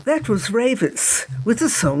That was Ravis with a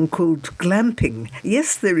song called Glamping.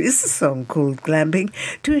 Yes, there is a song called Glamping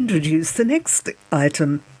to introduce the next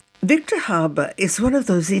item. Victor Harbour is one of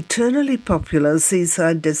those eternally popular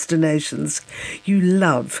seaside destinations you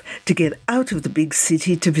love to get out of the big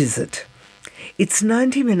city to visit. It's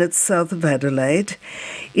 90 minutes south of Adelaide.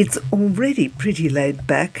 It's already pretty laid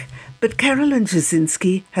back, but Carolyne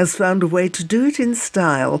Jasinski has found a way to do it in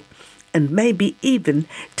style and maybe even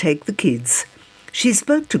take the kids. She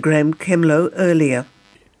spoke to Graham Kemlow earlier.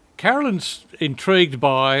 Carolyne's intrigued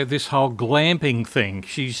by this whole glamping thing.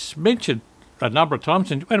 She's mentioned a number of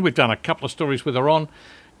times, and we've done a couple of stories with her on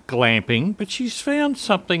glamping, but she's found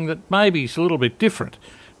something that maybe is a little bit different.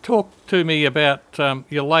 Talk to me about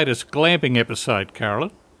your latest glamping episode,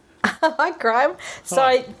 Carolyne. Hi, Graham.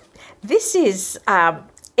 So this is,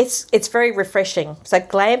 it's very refreshing. So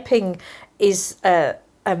glamping is a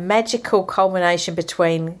magical culmination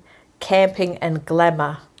between camping and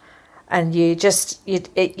glamour, and you're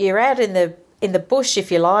out in the bush,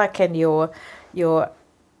 if you like, and you're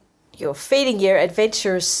feeding your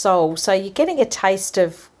adventurous soul. So you're getting a taste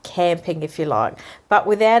of camping, if you like, but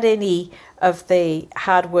without any of the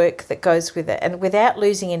hard work that goes with it, and without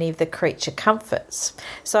losing any of the creature comforts.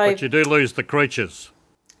 So, but you do lose the creatures.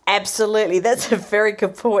 Absolutely, that's a very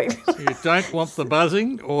good point. You don't want the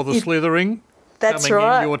buzzing or the slithering. That's coming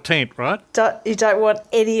right. in your tent, right? You don't want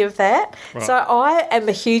any of that. Right. So I am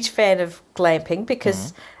a huge fan of glamping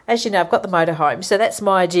because, as you know, I've got the motorhome. So that's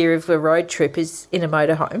my idea of a road trip, is in a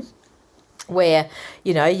motorhome where,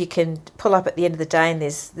 you know, you can pull up at the end of the day and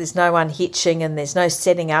there's no unhitching and there's no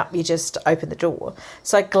setting up. You just open the door.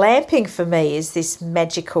 So glamping for me is this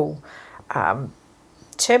magical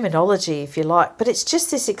terminology, if you like, but it's just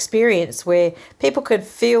this experience where people can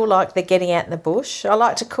feel like they're getting out in the bush. I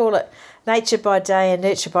like to call it nature by day and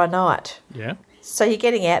nurture by night. Yeah. So you're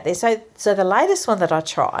getting out there. So the latest one that I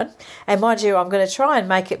tried, and mind you, I'm going to try and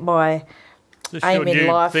make it my aim in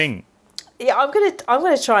life. Thing. Yeah, I'm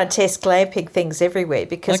going to try and test glamping things everywhere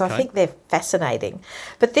because I think they're fascinating.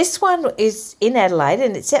 But this one is in Adelaide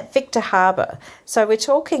and it's at Victor Harbour. So we're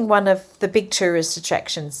talking one of the big tourist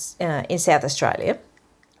attractions in South Australia.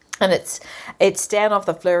 And it's down off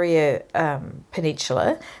the Fleurieu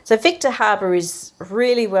Peninsula. So Victor Harbour is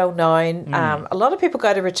really well known. A lot of people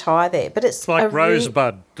go to retire there, but it's like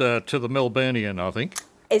Rosebud to the Melburnian, I think.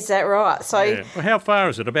 Is that right? So, yeah. Well, how far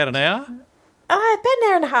is it? About an hour? About an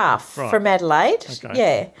hour and a half from Adelaide.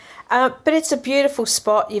 Okay. Yeah, but it's a beautiful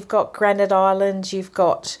spot. You've got Granite Island. You've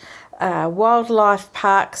got wildlife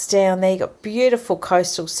parks down there. You've got beautiful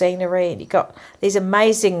coastal scenery, and you've got these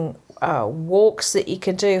amazing walks that you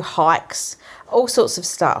can do, hikes, all sorts of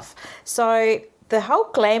stuff. So the whole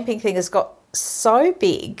glamping thing has got so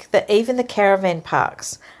big that even the caravan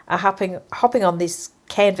parks are hopping on this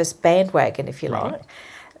canvas bandwagon, if you like.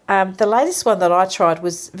 The latest one that I tried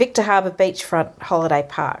was Victor Harbour Beachfront Holiday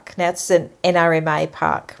Park. Now, it's an NRMA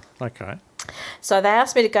park. Okay. So they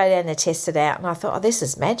asked me to go down and test it out, and I thought, this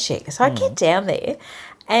is magic. So I get down there,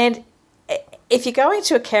 and if you're going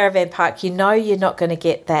to a caravan park, you know you're not going to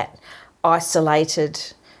get that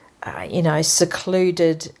isolated,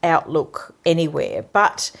 secluded outlook anywhere.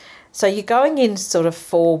 But so you're going in sort of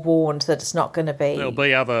forewarned that it's not going to be... There'll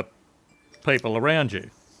be other people around you.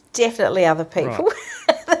 Definitely other people.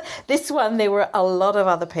 Right. This one, there were a lot of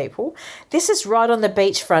other people. This is right on the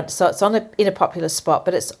beachfront, so it's in a popular spot,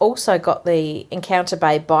 but it's also got the Encounter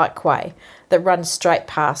Bay bikeway that runs straight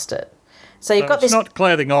past it. So you've got this... It's not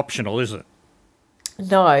clothing optional, is it?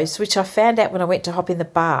 No, which I found out when I went to hop in the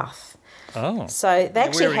bath. Oh. So they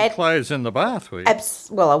actually wearing had clothes in the bath, were you?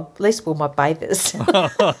 Well, at least wore my bathers.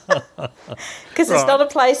 Because it's not a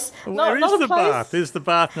place... Where is the bath? Is the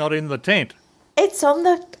bath not in the tent? It's on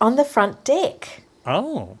the front deck.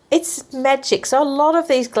 Oh. It's magic. So a lot of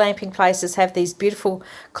these glamping places have these beautiful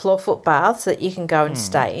clawfoot baths that you can go and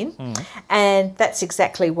stay in. And that's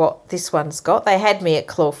exactly what this one's got. They had me at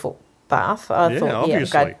clawfoot bath. I thought,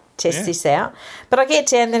 obviously. I'll go test this out. But I get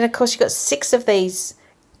down, then of course you've got 6 of these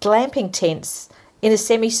glamping tents in a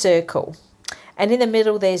semicircle. And in the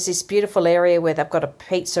middle there's this beautiful area where they've got a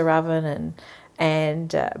pizza oven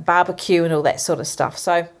and barbecue and all that sort of stuff.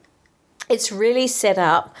 So it's really set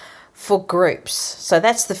up for groups. So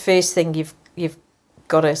that's the first thing you've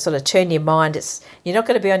got to sort of turn your mind. You're not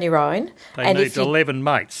going to be on your own. They need 11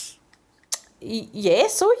 mates.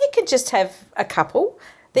 Yes, or you can just have a couple.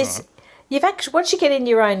 Once you get in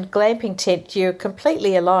your own glamping tent, you're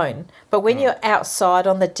completely alone. But when you're outside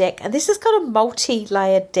on the deck, and this has got a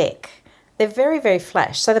multi-layered deck, they're very, very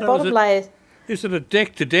flash. So the bottom layer... Is it a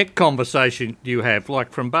deck-to-deck conversation you have,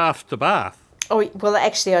 like from bath to bath? Oh, well,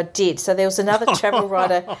 actually, I did. So there was another travel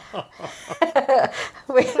writer.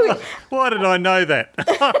 Why did I know that?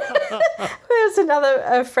 There was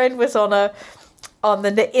another friend was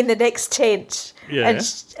in the next tent, Yeah.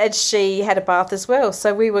 and she had a bath as well.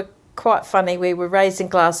 So we were quite funny. We were raising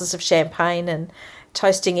glasses of champagne and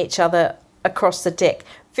toasting each other across the deck.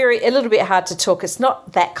 A little bit hard to talk. It's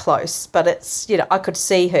not that close, but it's, I could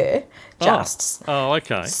see her just. Oh,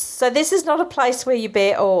 okay. So this is not a place where you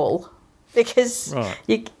bear all, because Right.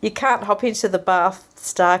 you can't hop into the bath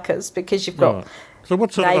starkers because you've got Right. So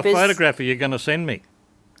what sort neighbours. of a photograph are you going to send me?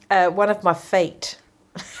 One of my feet.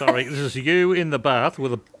 Sorry, this is you in the bath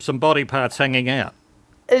with some body parts hanging out.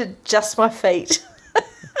 Just my feet.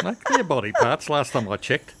 No, clear body parts, last time I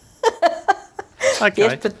checked. Okay.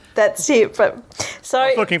 Yes, but that's it. But so I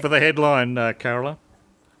was looking for the headline, Caroline.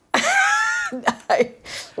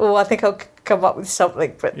 well, I think I'll come up with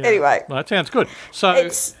something. But anyway, Well, that sounds good. So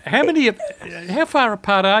how far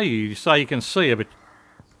apart are you? You say you can see a bit,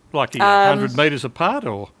 like you're 100 metres apart,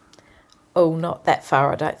 or not that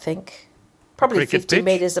far, I don't think. Probably cricket 50 pitch?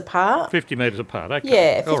 metres apart. 50 metres apart, okay.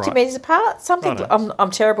 Yeah, All 50 right. metres apart. Something. Righto.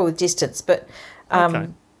 I'm terrible with distance, but Okay.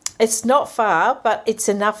 it's not far, but it's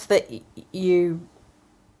enough that you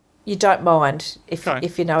don't mind if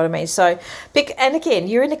you know what I mean. So, and again,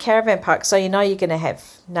 you're in a caravan park, so you know you're going to have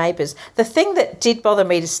neighbours. The thing that did bother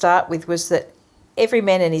me to start with was that every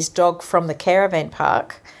man and his dog from the caravan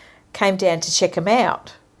park came down to check them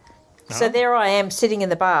out. Oh. So there I am sitting in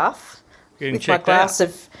the bath Getting with my checked glass out.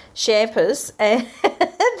 of champers, and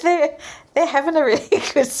they're having a really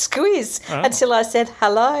good squeeze until I said,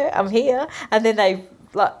 hello, I'm here. And then they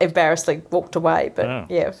embarrassingly walked away. But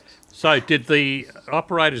yeah. So did the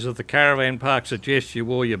operators of the caravan park suggest you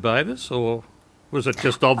wore your bathers, or was it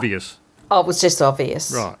just obvious? Oh, it was just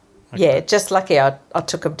obvious. Right. Yeah, just lucky I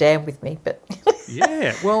took them down with me. But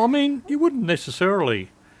Yeah, well, I mean, you wouldn't necessarily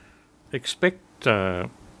expect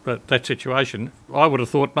that situation. I would have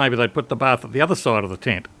thought maybe they'd put the bath at the other side of the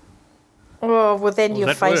tent. oh, well, then Or you're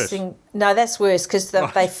is that worse? facing. No, that's worse because they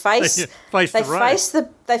face Face the road.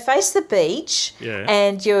 they face the beach, Yeah.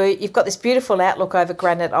 and you've got this beautiful outlook over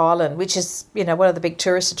Granite Island, which is one of the big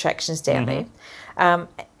tourist attractions down Mm-hmm. there.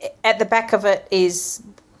 At the back of it is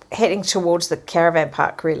heading towards the caravan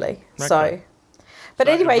park, really. Okay. So, but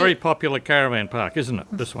So anyway, a very popular caravan park, isn't it,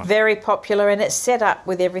 this one? very popular, and it's set up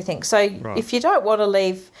with everything. So if you don't want to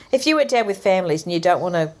leave, if you went down with families and you don't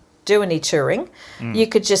want to do any touring, you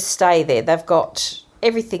could just stay there. They've got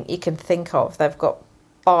everything you can think of. They've got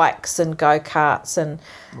bikes and go-karts, and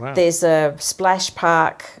Wow. there's a splash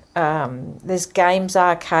park, there's games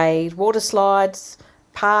arcade, water slides,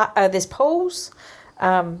 there's pools,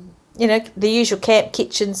 the usual camp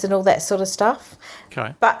kitchens and all that sort of stuff.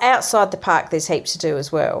 Okay, But outside the park, there's heaps to do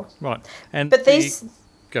as well. right. And But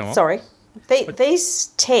Go on. Sorry. These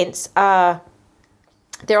tents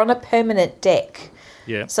they're on a permanent deck.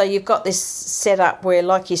 Yeah. So you've got this set up where,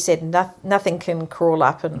 like you said, nothing can crawl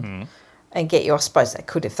up and get you. I suppose they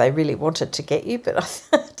could if they really wanted to get you, but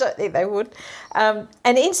I don't think they would. And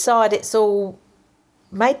inside it's all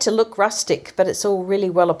made to look rustic, but it's all really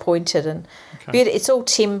well appointed and beautiful. It's all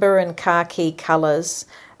timber and khaki colours,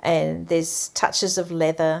 and there's touches of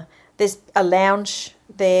leather. There's a lounge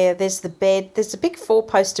there. There's the bed. There's a big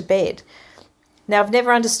four-poster bed. Now, I've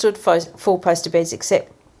never understood four-poster beds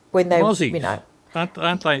except when they, Mozzies.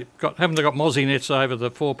 Haven't they got mozzie nets over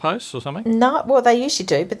the four posts or something? No, well, they usually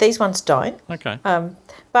do, but these ones don't. Okay.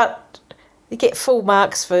 But you get full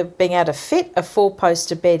marks for being able to fit a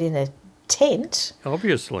four-poster bed in a tent.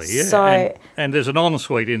 Obviously, yeah. So- and there's an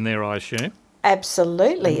ensuite in there, I assume.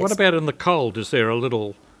 Absolutely. And what about in the cold? Is there a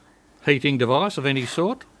little heating device of any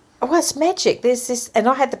sort? Oh, it's magic. There's this, and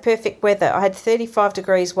I had the perfect weather. I had 35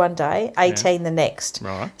 degrees one day, 18 the next.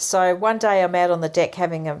 Right. So one day I'm out on the deck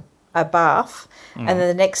having a bath, and then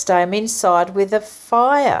the next day I'm inside with a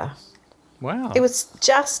fire. Wow. It was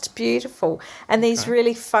just beautiful. And these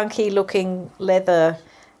really funky looking leather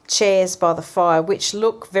chairs by the fire, which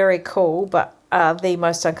look very cool, but are the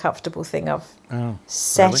most uncomfortable thing I've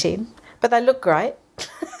sat in. But they look great.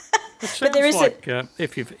 It sounds there is like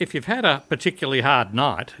if you've had a particularly hard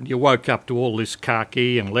night and you woke up to all this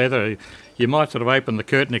khaki and leather, you might sort of open the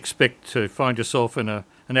curtain and expect to find yourself in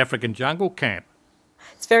an African jungle camp.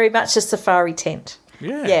 It's very much a safari tent.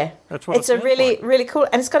 Yeah, that's what it's it a sounds really, like. really cool,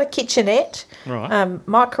 and it's got a kitchenette, Right.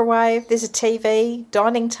 Microwave. There's a TV,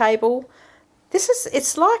 dining table.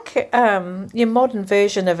 It's like your modern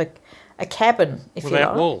version of a cabin, if you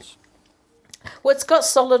Without like. walls. Well, it's got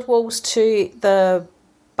solid walls to the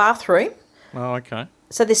bathroom, Oh, okay.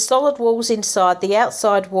 so there's solid walls inside. The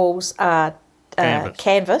outside walls are Canvas.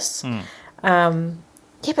 canvas.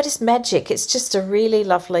 Yeah, but it's magic. It's just a really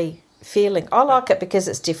lovely feeling. I like it because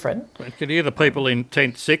it's different. Could you hear the people in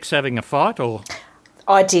tent 6 having a fight, or?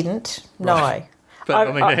 I didn't, no. Right. But,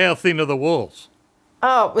 I mean, how thin are the walls?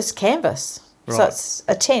 Oh, it was canvas. Right. So it's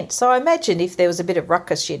a tent. So I imagine if there was a bit of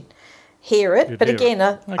ruckus, you'd hear it. But again,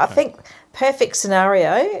 I think perfect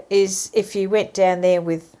scenario is if you went down there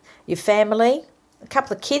with your family, a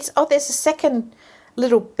couple of kids. Oh, there's a second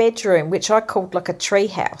little bedroom, which I called like a tree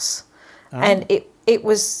house. Oh. And it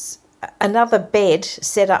was another bed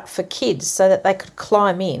set up for kids so that they could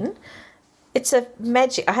climb in. It's a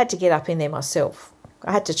magic. I had to get up in there myself.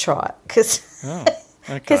 I had to try it because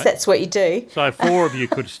that's what you do. So 4 of you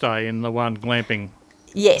could stay in the one glamping.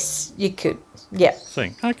 Yes, you could. Yeah.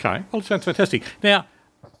 Thing. Okay. Well, it sounds fantastic. Now,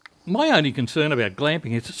 my only concern about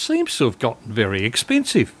glamping is it seems to have gotten very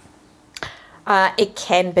expensive. It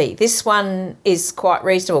can be. This one is quite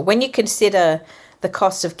reasonable. When you consider the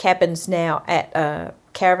cost of cabins now at a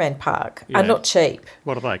caravan park are not cheap.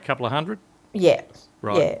 What are they, a couple of hundred? Yeah.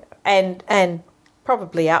 Right. Yeah. And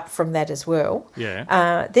probably up from that as well.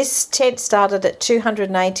 Yeah. This tent started at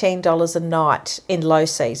 $218 a night in low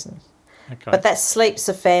season. Okay. But that sleeps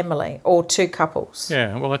a family or 2 couples.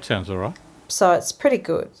 Yeah, well, that sounds all right. So it's pretty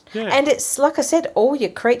good. Yeah. And it's, like I said, all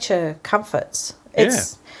your creature comforts.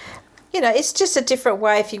 It's, it's just a different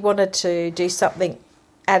way if you wanted to do something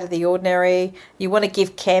out of the ordinary. You want to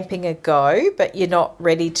give camping a go, but you're not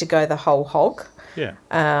ready to go the whole hog.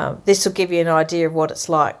 Yeah. This will give you an idea of what it's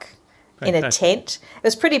like in a tent. It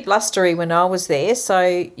was pretty blustery when I was there,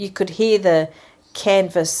 so you could hear the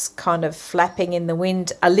canvas kind of flapping in the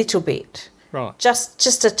wind a little bit. Right.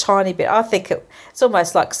 Just a tiny bit. I think it's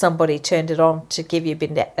almost like somebody turned it on to give you a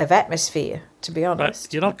bit of atmosphere, to be honest.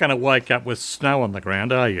 But you're not going to wake up with snow on the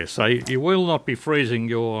ground, are you? So you will not be freezing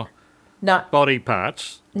your body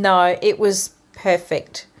parts. No, it was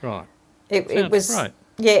perfect. Right. It was great.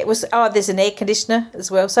 Yeah, it was. Oh, there's an air conditioner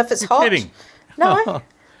as well. So if it's hot, kidding. No.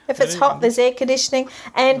 If it's hot, there's air conditioning.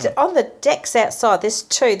 And on the decks outside, there's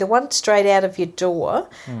 2. The one straight out of your door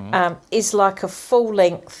is like a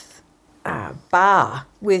full-length bar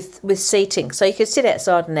with seating. So you can sit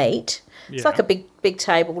outside and eat. Yeah. It's like a big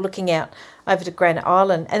table looking out over to Granite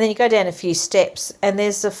Island. And then you go down a few steps and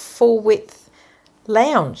there's a full-width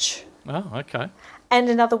lounge. Oh, okay. And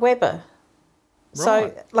another Weber. Right.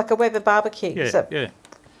 So like a Weber barbecue. Yeah.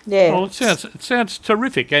 Well, it sounds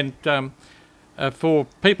terrific. And for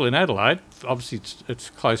people in Adelaide, obviously it's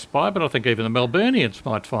close by, but I think even the Melburnians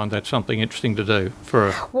might find that something interesting to do for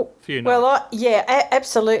a few nights. Well,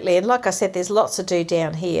 absolutely. And like I said, there's lots to do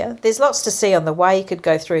down here. There's lots to see on the way. You could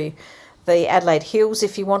go through the Adelaide Hills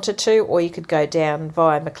if you wanted to, or you could go down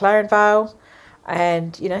via McLaren Vale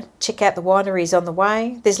and, check out the wineries on the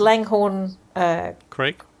way. There's Langhorne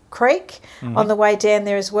Creek on the way down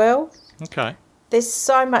there as well. Okay. There's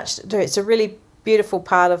so much to do. It's a really beautiful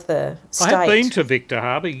part of the state. I have been to Victor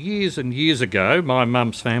Harbour years and years ago. My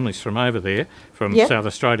mum's family's from over there, from South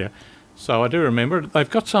Australia. So I do remember they've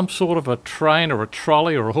got some sort of a train or a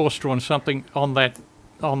trolley or a horse-drawn something on the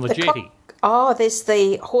jetty. There's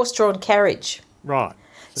the horse-drawn carriage. Right.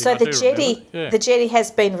 So the jetty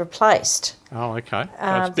has been replaced. Oh, okay.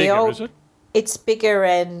 So it's bigger, is it? It's bigger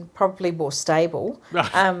and probably more stable.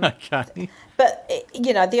 Okay. But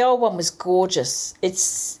the old one was gorgeous.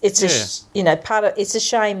 It's a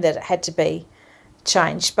shame that it had to be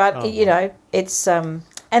changed. But it's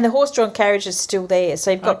and the horse-drawn carriage is still there.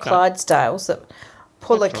 So you've got Clydesdales that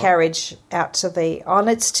pull a carriage out to the island.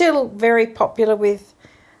 It's still very popular with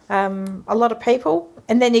a lot of people.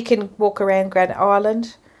 And then you can walk around Granite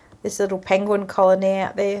Island. There's a little penguin colony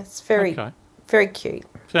out there. It's very cute.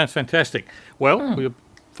 Sounds fantastic. Well,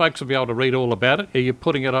 folks will be able to read all about it. Are you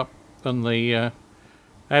putting it up on the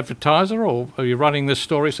Advertiser, or are you running this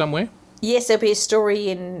story somewhere? Yes, there'll be a story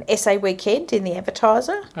in SA Weekend in the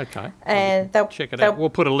Advertiser. Okay. And they'll check it out. We'll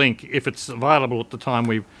put a link if it's available at the time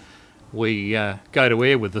we go to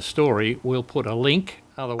air with the story. We'll put a link.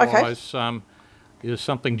 Otherwise, there's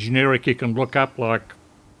something generic you can look up, like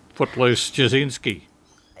Footloose Jasinski.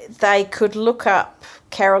 They could look up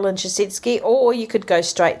Carolyne Jasinski, or you could go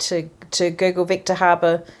straight to Google Victor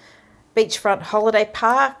Harbour Beachfront Holiday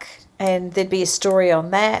Park, and there'd be a story on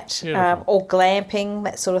that, or glamping,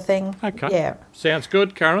 that sort of thing. Okay. Yeah. Sounds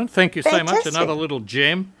good, Carolyne. Thank you so much. Fantastic. Another little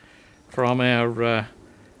gem from our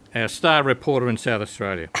star reporter in South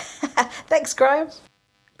Australia. Thanks, Graham.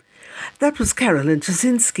 That was Carolyne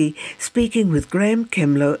Jasinski speaking with Graham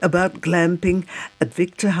Kemlow about glamping at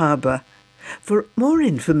Victor Harbour. For more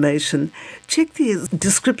information, check the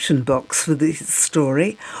description box for this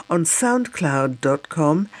story on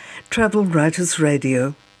soundcloud.com, Travel Writers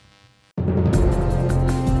Radio.